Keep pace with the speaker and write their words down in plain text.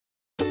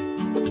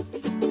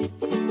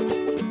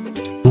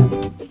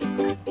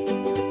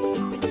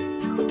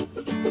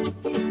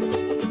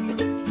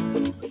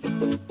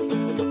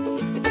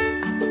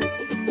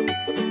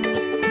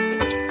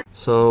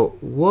So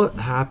what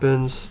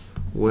happens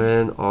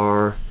when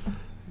our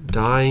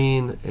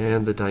diene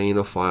and the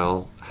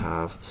dienophile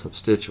have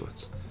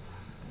substituents?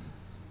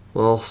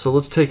 Well, so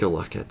let's take a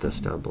look at this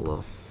down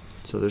below.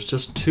 So there's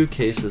just two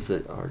cases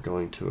that are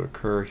going to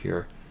occur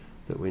here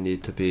that we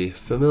need to be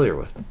familiar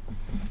with.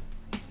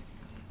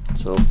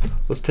 So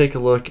let's take a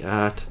look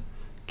at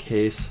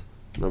case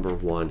number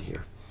 1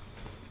 here.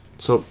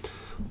 So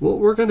what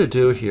we're going to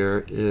do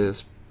here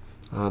is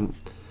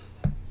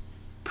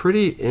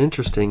pretty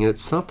interesting.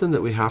 It's something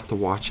that we have to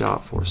watch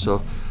out for.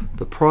 So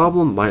the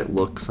problem might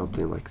look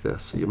something like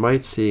this. So you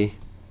might see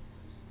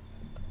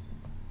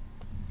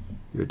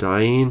your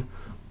diene,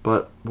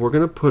 but we're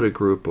going to put a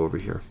group over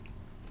here.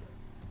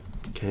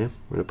 Okay,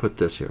 we're going to put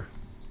this here.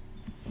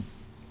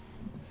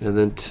 And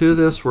then to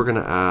this, we're going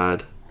to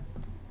add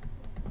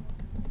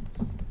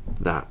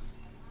that.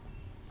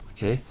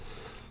 Okay,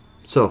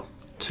 so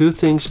two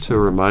things to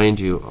remind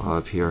you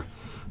of here.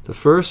 The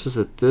first is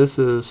that this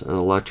is an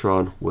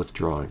electron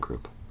withdrawing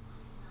group.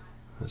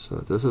 So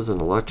this is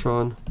an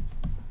electron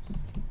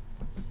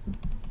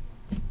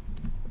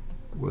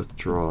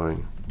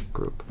withdrawing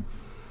group.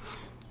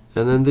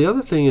 And then the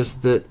other thing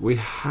is that we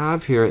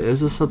have here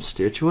as a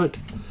substituent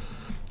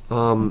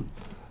an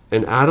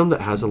atom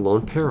that has a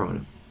lone pair on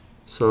it.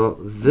 So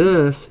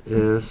this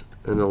is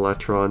an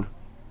electron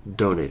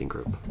donating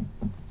group.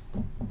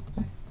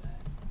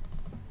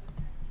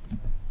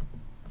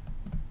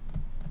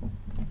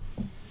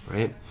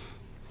 Right?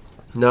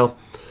 Now,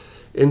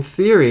 in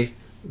theory,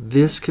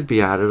 this could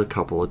be added a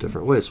couple of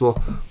different ways.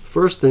 Well,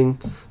 first thing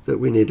that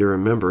we need to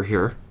remember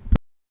here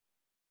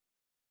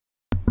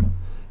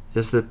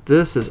is that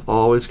this is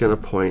always going to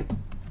point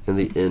in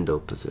the endo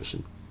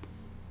position.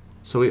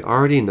 So we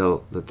already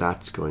know that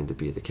that's going to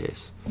be the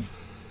case.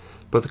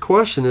 But the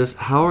question is,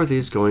 how are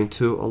these going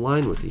to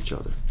align with each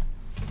other?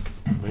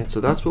 Right?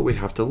 So that's what we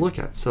have to look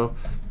at. So,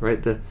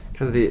 right,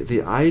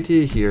 the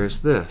idea here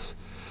is this,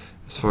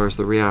 as far as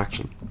the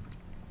reaction.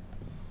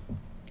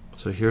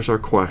 So here's our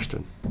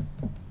question.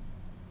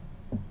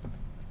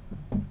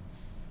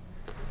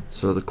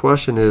 So the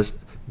question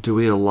is, do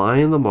we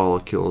align the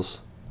molecules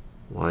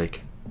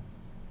like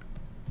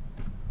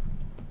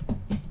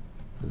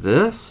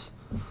this?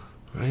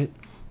 Right?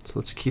 So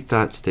let's keep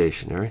that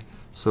stationary.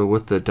 So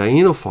with the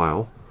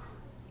dienophile,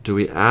 do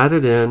we add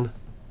it in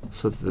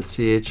so that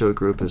the CHO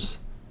group is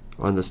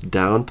on this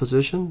down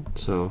position?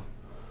 So,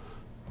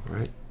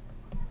 right,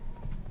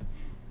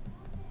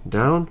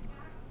 down,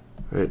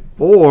 right?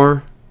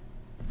 Or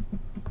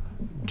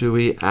do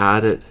we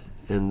add it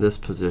in this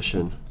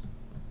position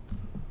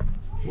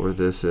where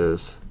this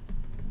is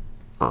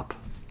up?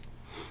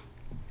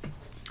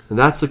 And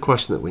that's the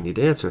question that we need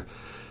to answer,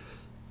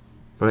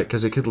 right?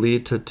 Because it could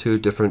lead to two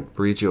different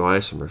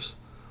regioisomers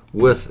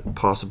with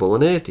possible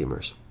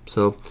enantiomers.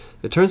 So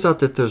it turns out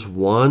that there's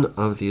one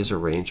of these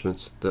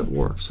arrangements that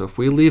works. So if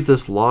we leave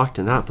this locked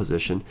in that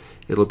position,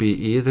 it'll be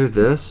either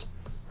this,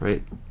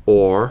 right,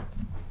 or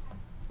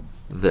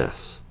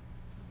this.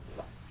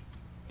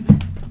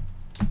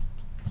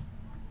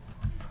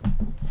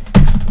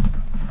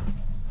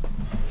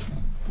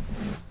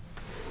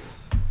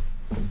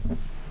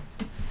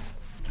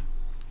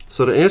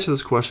 So to answer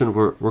this question,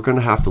 we're going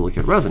to have to look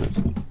at resonance.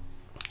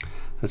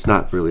 It's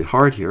not really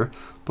hard here,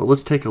 but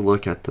let's take a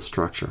look at the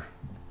structure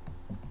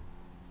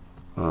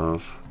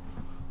of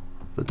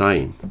the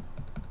diene.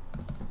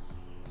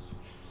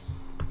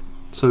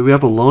 So we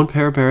have a lone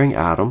pair bearing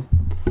atom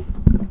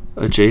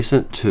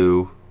adjacent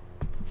to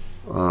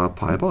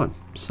pi bond.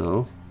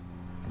 So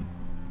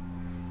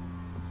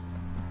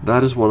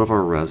that is one of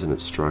our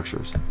resonance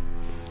structures.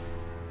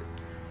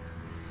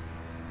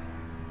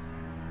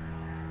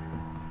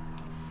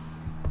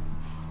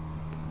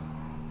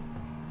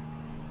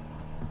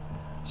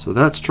 So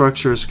that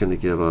structure is going to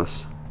give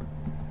us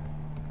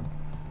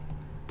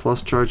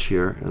plus charge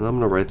here, and I'm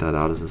going to write that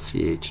out as a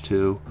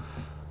CH2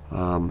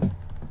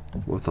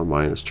 with a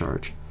minus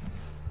charge.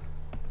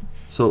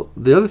 So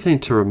the other thing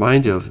to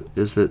remind you of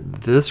is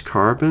that this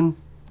carbon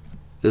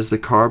is the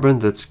carbon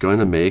that's going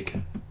to make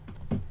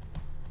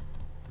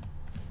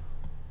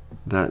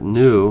that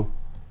new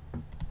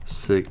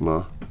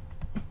sigma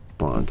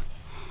bond,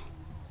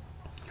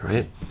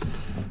 right?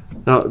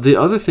 Now, the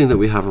other thing that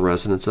we have a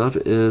resonance of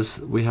is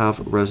we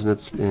have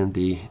resonance in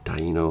the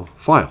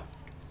dienophile.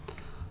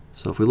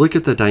 So if we look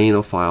at the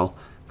dienophile,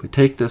 if we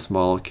take this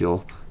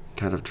molecule,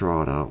 kind of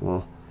draw it out,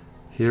 well,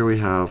 here we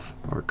have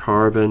our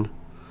carbon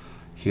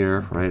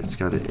here, right? It's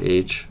got an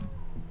H,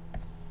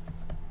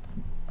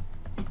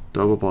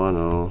 double bond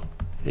O,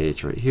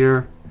 H right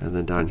here, and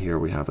then down here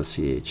we have a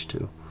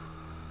CH2.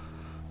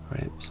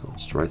 Right, so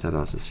let's write that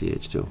out as a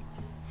CH2.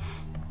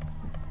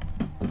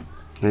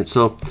 Right,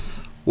 so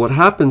what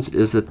happens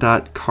is that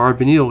that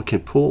carbonyl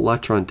can pull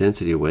electron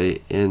density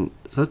away in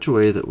such a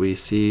way that we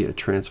see a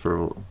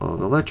transfer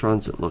of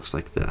electrons that looks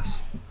like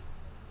this.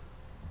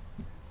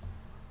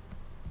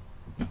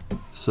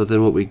 So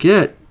then what we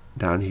get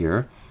down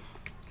here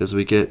is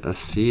we get a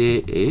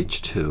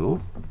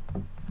CH2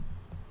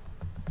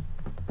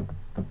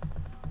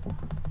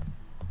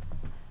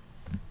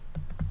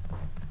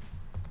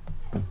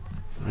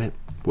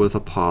 with a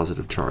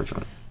positive charge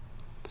on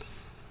it.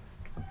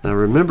 Now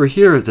remember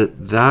here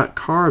that that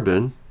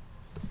carbon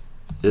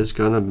is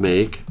going to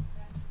make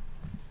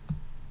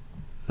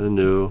a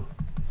new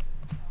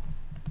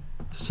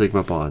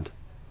sigma bond.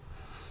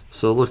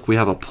 So look, we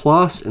have a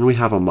plus and we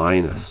have a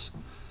minus.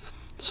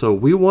 So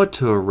we want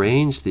to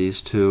arrange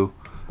these two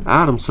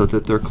atoms so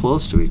that they're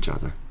close to each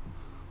other.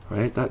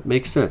 Right? That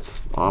makes sense.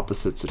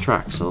 Opposites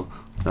attract. So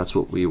that's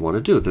what we want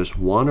to do. There's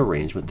one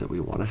arrangement that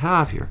we want to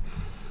have here.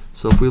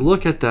 So if we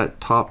look at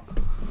that top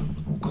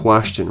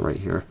question right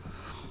here,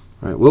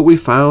 right, what we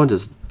found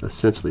is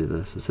essentially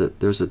this, is that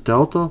there's a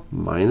delta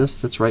minus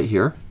that's right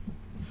here.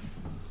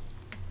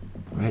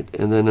 Right?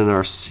 And then in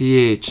our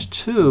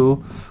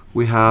CH2,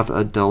 we have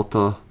a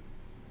delta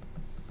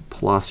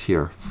plus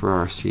here for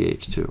our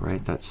CH2,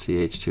 right? That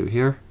CH2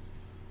 here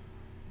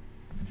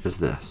is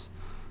this.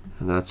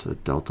 And that's a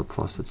delta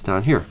plus that's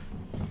down here.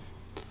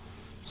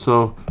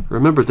 So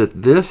remember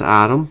that this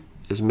atom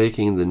is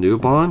making the new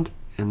bond,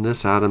 and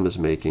this atom is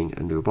making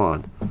a new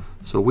bond.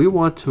 So we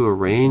want to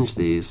arrange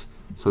these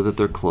so that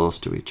they're close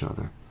to each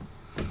other.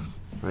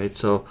 Right?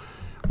 So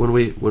when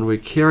we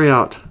carry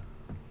out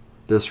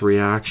this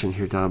reaction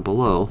here down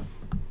below,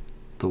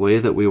 the way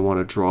that we want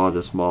to draw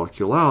this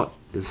molecule out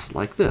is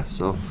like this.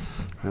 So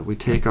right, we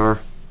take our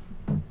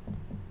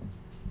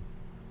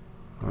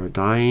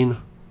diene,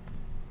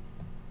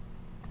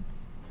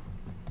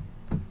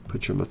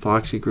 put your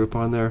methoxy group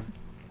on there,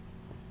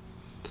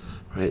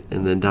 right?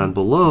 And then down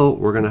below,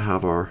 we're going to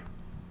have our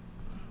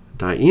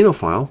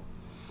dienophile,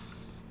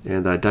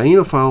 and that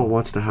dienophile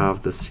wants to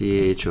have the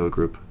CHO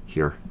group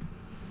here,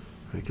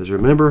 because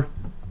remember,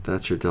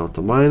 that's your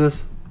delta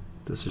minus,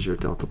 this is your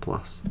delta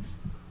plus.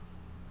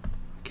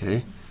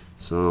 Okay,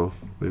 so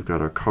we've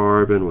got our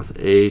carbon with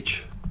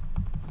H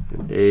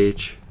and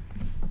H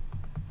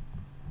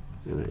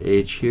and an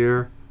H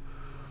here,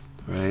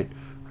 right?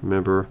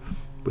 Remember,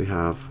 we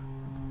have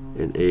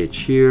an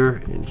H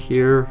here and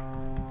here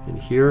and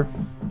here.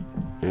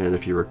 And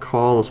if you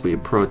recall, as we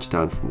approach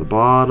down from the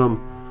bottom,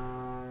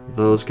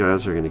 those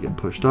guys are going to get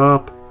pushed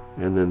up,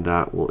 and then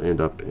that will end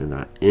up in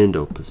that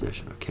endo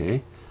position,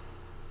 okay?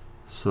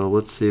 So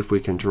let's see if we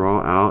can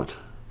draw out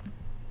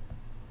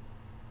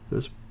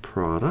this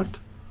product.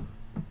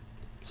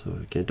 So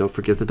again, don't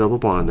forget the double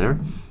bond there.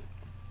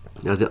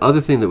 Now the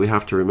other thing that we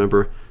have to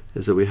remember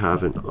is that we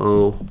have an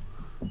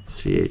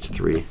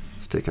OCH3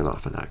 sticking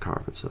off of that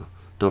carbon, so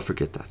don't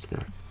forget that's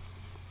there.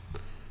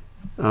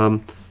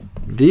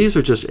 These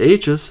are just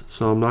H's,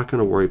 so I'm not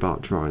going to worry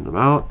about drawing them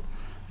out.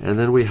 And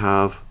then we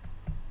have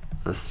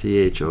a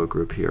CHO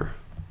group here.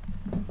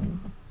 All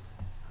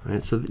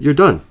right, so you're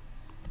done.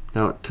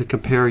 Now to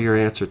compare your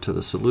answer to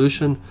the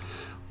solution,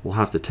 we'll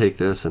have to take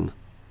this and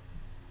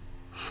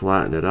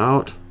flatten it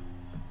out.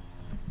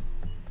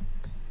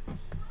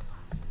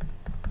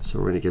 So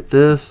we're going to get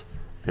this,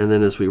 and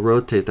then as we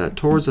rotate that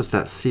towards us,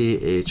 that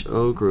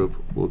CHO group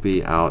will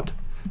be out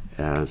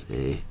as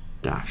a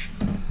dash.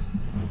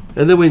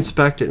 And then we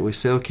inspect it and we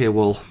say, okay,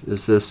 well,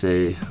 is this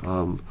a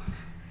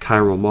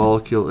chiral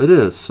molecule? It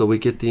is, so we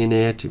get the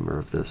enantiomer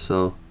of this.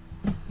 So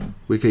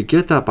we could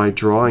get that by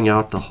drawing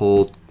out the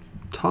whole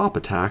top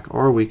attack,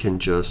 or we can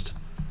just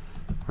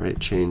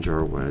change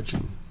our wedge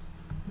and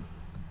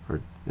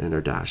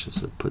our dashes.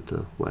 So put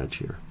the wedge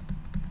here.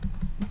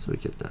 So we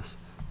get this.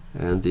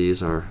 And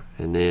these are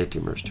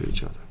enantiomers to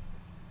each other.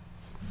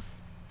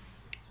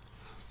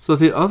 So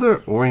the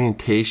other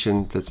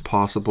orientation that's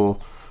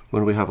possible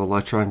when we have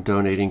electron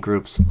donating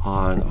groups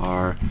on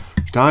our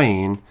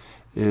diene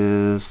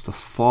is the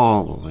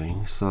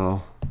following.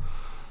 So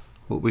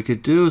what we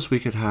could do is we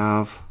could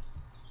have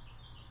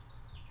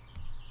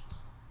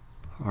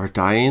our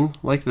diene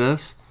like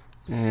this,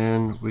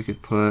 and we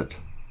could put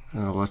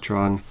an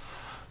electron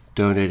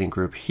donating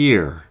group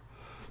here.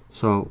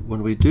 So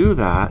when we do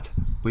that,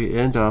 we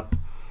end up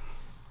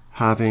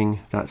having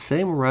that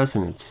same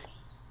resonance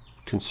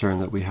concern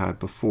that we had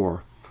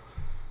before.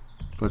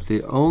 But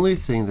the only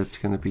thing that's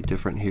going to be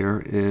different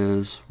here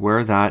is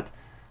where that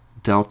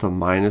delta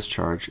minus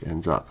charge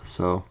ends up.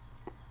 So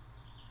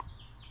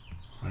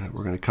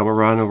we're going to come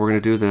around and we're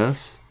going to do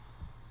this.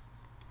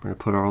 We're going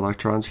to put our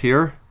electrons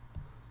here,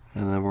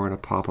 and then we're going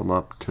to pop them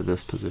up to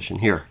this position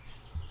here.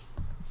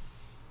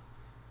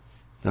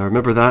 Now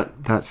remember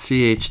that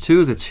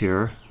CH2 that's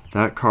here,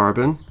 that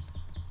carbon,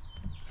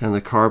 and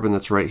the carbon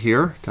that's right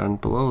here down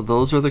below,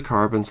 those are the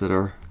carbons that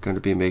are going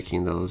to be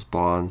making those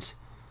bonds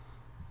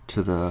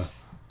to the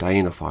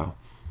dienophile.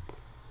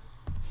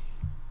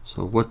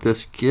 So what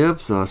this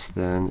gives us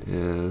then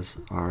is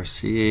our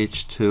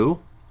CH2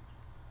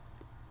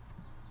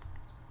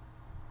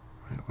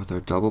 with our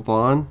double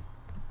bond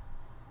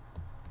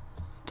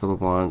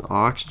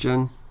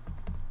oxygen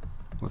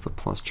with a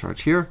plus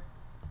charge here,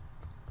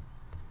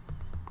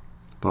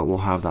 but we'll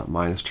have that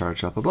minus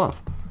charge up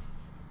above.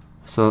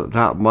 So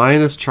that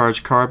minus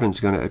charged carbon is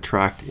going to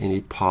attract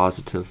any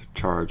positive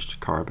charged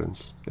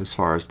carbons as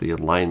far as the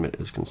alignment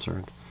is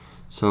concerned.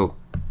 So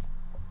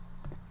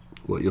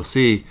what you'll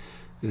see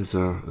is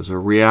a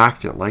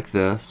reactant like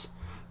this,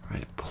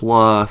 right,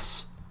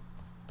 plus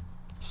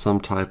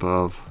some type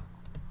of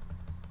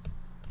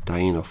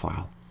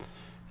dienophile.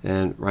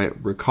 And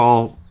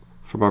recall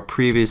from our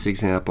previous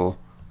example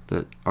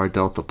that our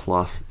delta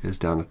plus is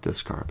down at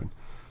this carbon.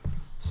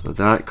 So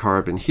that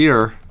carbon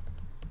here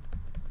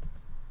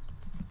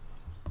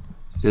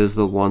is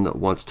the one that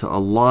wants to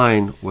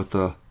align with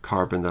the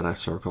carbon that I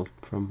circled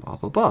from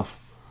up above.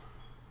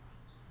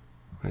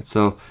 Right,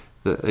 so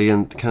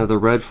again, kind of the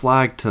red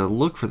flag to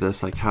look for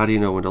this, like how do you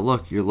know when to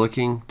look? You're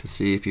looking to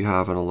see if you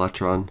have an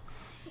electron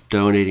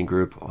donating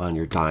group on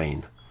your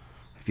diene.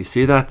 If you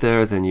see that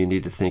there, then you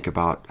need to think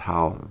about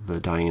how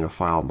the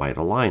dienophile might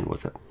align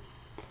with it.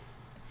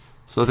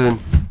 So then,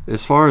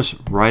 as far as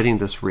writing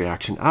this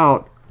reaction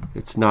out,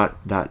 it's not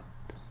that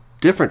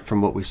different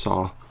from what we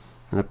saw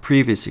in the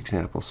previous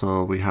example.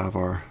 So we have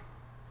our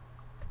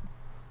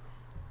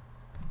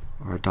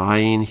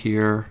diene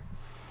here,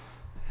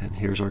 and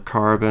here's our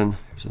carbon,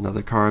 here's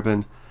another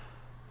carbon.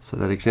 So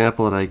that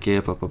example that I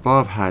gave up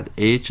above had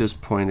H's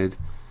pointed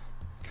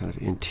kind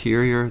of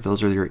interior,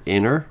 those are your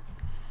inner,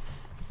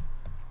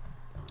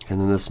 and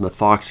then this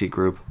methoxy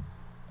group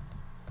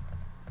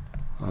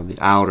on the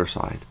outer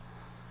side.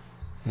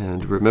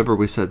 And remember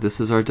we said this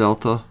is our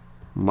delta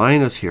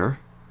minus here,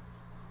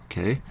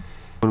 okay?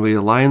 When we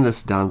align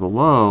this down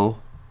below,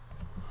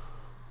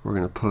 we're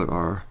going to put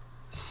our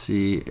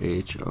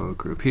CHO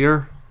group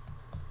here,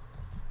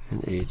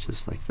 and H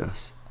is like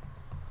this.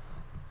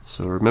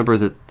 So remember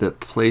that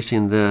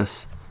placing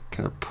this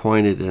kind of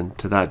pointed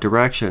into that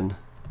direction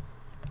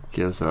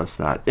gives us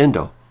that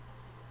endo.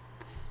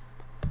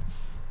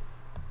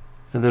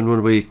 And then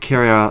when we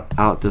carry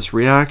out this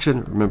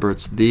reaction, remember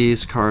it's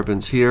these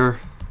carbons here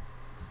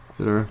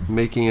that are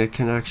making a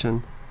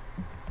connection,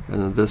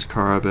 and then this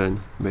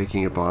carbon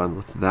making a bond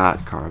with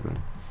that carbon.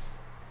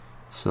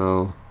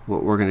 So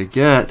what we're going to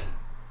get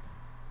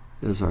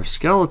is our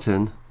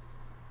skeleton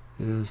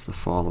is the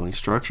following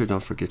structure.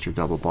 Don't forget your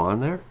double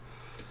bond there.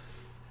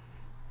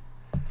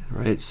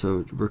 Right,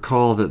 so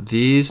recall that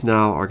these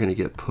now are going to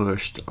get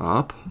pushed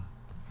up.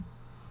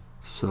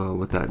 So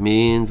what that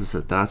means is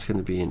that that's going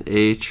to be an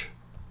H,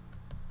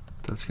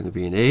 that's going to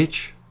be an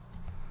H.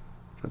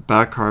 The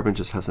back carbon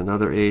just has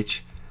another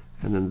H,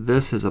 and then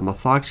this is a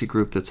methoxy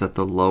group that's at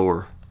the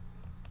lower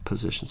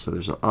position. So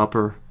there's an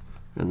upper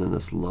and then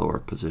this lower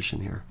position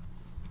here.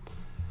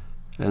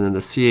 And then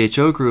the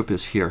CHO group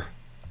is here,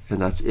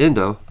 and that's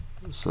endo,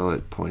 so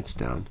it points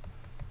down.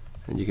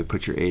 And you can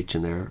put your H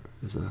in there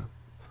as a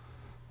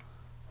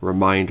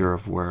reminder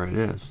of where it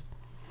is.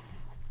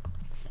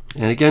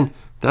 And again,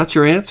 that's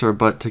your answer,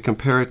 but to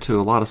compare it to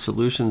a lot of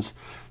solutions,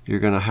 you're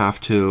going to have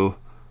to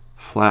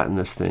flatten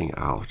this thing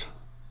out.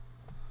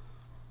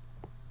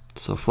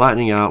 So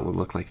flattening out would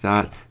look like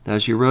that. Now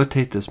as you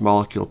rotate this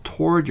molecule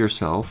toward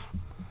yourself,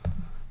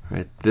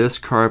 right, this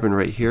carbon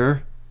right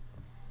here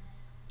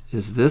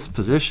is this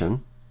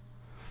position,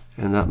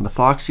 and that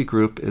methoxy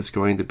group is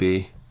going to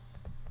be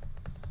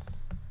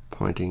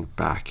pointing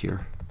back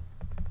here,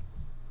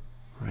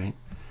 right?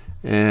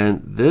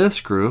 And this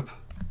group,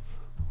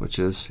 which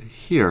is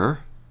here,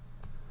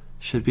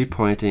 should be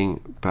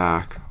pointing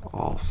back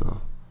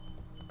also.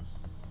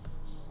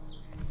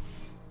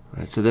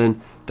 Right, so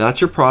then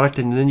that's your product,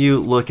 and then you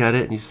look at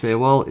it and you say,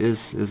 well,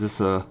 is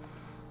this a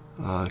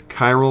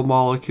chiral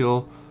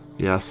molecule?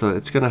 Yeah, so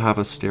it's going to have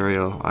a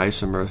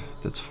stereoisomer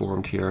that's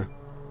formed here.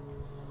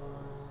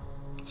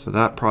 So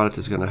that product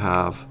is going to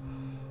have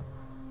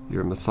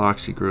your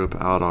methoxy group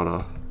out on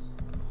a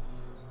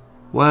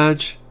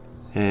wedge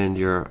and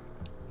your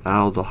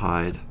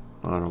aldehyde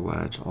on a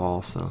wedge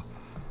also.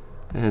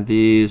 And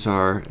these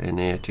are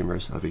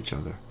enantiomers of each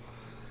other.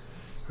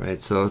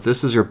 Right, so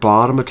this is your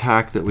bottom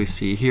attack that we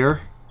see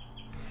here.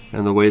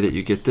 And the way that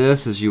you get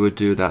this is you would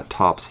do that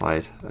top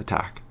side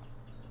attack.